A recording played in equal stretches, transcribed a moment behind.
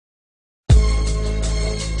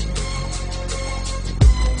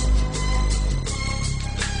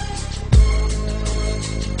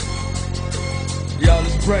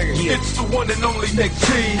reggae. It's the one and only Nick T.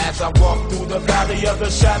 As I walk through the valley of the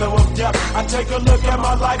shadow of death, I take a look at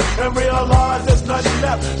my life and realize there's nothing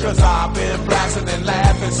left. Cause I've been blasting and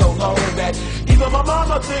laughing so long that even my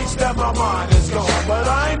mama thinks that my mind is gone. But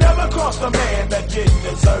I ain't never crossed a man that didn't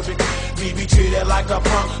deserve it. Me be treated like a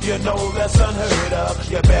punk, you know that's unheard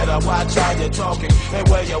of. You better watch how you're talking and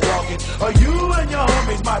where you're walking, or you and your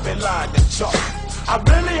homies might be lying to chalk. I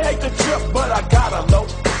really hate the trip, but I gotta low.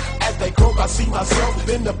 As they croak, I see myself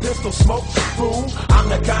in the pistol smoke. Fool, I'm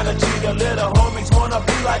the kind of G the little homies wanna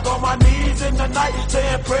be like, on my knees in the night,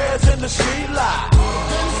 saying prayers in the street light.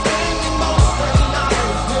 Been spending most of the night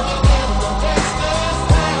living in the gangsta's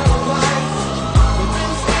paradise. We've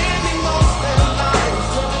been spending most of the night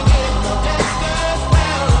living in the gangsta's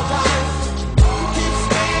paradise. We keep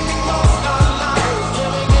spending most of the night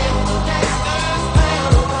living in the gangsta's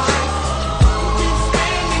paradise. We keep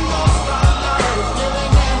spending most of the night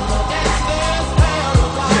living in the gangsta's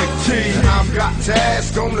paradise. Nick T. I've got to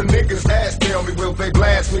ask on the niggas' ass, tell me will they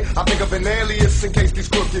blast me? I think of an alias in case these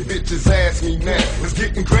crooked bitches ask me now. It's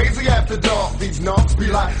getting crazy after dark, these knocks be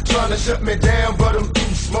like trying to shut me down, but I'm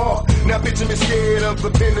too smart. Now bitchin' me scared of the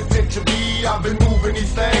penitentiary. I've been moving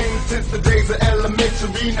these things since the days of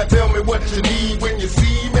elementary. Now tell me what you need when you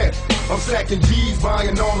see me. I'm stacking G's,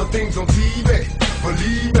 buying all the things on TV.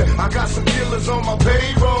 Believe me, I got some killers on my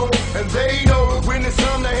payroll, and they know when it's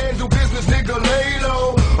time to handle business, nigga, lay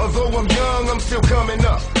low. Although I'm young, I'm still coming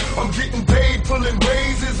up. I'm getting paid, pulling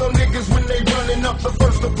raises on niggas when they running up. The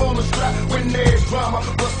first to pull the strap when there's drama.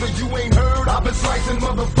 Buster, you ain't heard, I've been slicing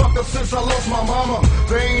motherfuckers since I lost my mama.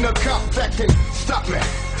 There ain't a cop that can stop me.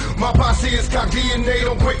 My posse is cocky and they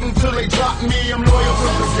don't quit until they drop me. I'm loyal to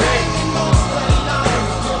the game.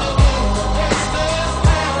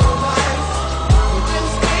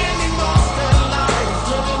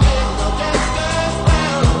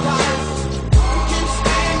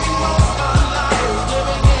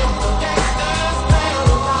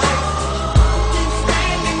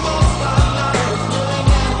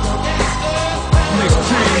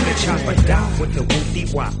 Chopper down with the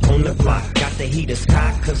woofy wop on the block. Got the heaters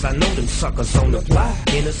cocked, cause I know them suckers on the block.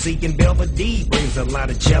 Hennessy and Belvedere brings a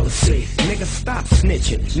lot of jealousy. Nigga, stop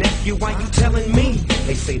snitching. Nephew, why you telling me?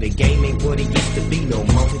 They say the game ain't what it used to be no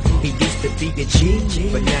more. He used to be a G,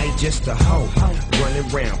 but now he just a hoe. Running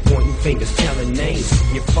around, pointing fingers, telling names.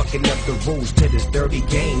 You're fucking up the rules to this dirty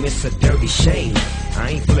game. It's a dirty shame.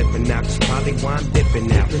 I ain't flipping out, that's probably why I'm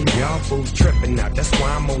dipping out. Y'all fools tripping out, that's why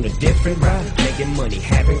I'm on a different ride. Making money,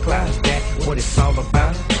 having clouds, that what it's all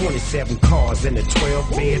about. 27 cars in a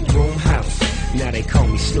 12-bedroom house. Now they call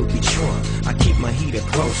me Snoopy Trump. I keep my heater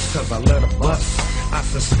close, cause I let her bust. I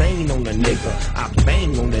sustain on a nigga, I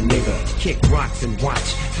bang on a nigga. Kick rocks and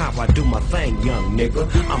watch how I do my thing, young nigga.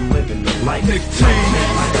 I'm living the life. Nick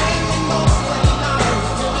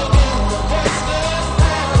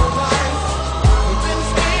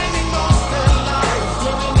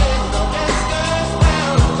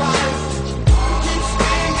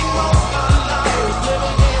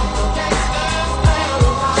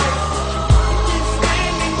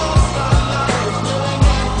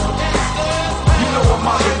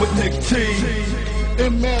T.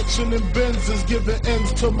 In mansion and Benzes, giving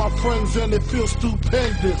ends to my friends and it feels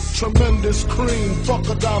stupendous. Tremendous cream, fuck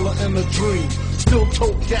a dollar and a dream. Still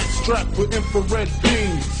tote gas strapped with infrared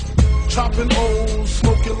beams. Chopping O's,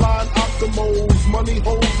 smoking line optimals. Money,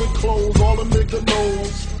 holes and clothes, all a nigga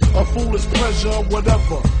knows. A foolish pleasure,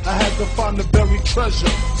 whatever. I had to find the buried treasure,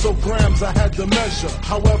 so grams I had to measure.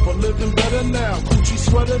 However, living better now, Gucci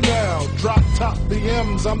sweater now. Drop top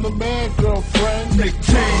BMs, I'm the man, girlfriend. Nick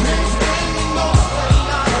T.